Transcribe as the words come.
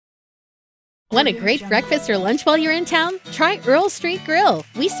Want a great breakfast or lunch while you're in town? Try Earl Street Grill.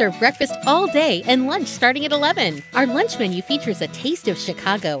 We serve breakfast all day and lunch starting at 11. Our lunch menu features a taste of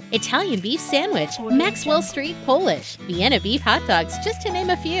Chicago, Italian beef sandwich, Maxwell Street Polish, Vienna beef hot dogs, just to name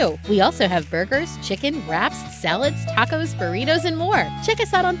a few. We also have burgers, chicken, wraps, salads, tacos, burritos, and more. Check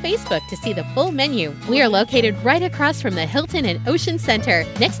us out on Facebook to see the full menu. We are located right across from the Hilton and Ocean Center,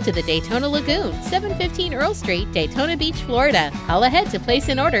 next to the Daytona Lagoon, 715 Earl Street, Daytona Beach, Florida. Call ahead to place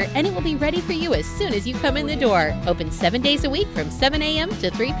an order and it will be ready for you as soon as you come in the door. Open 7 days a week from 7 a.m. to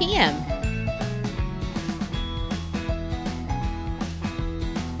 3 p.m.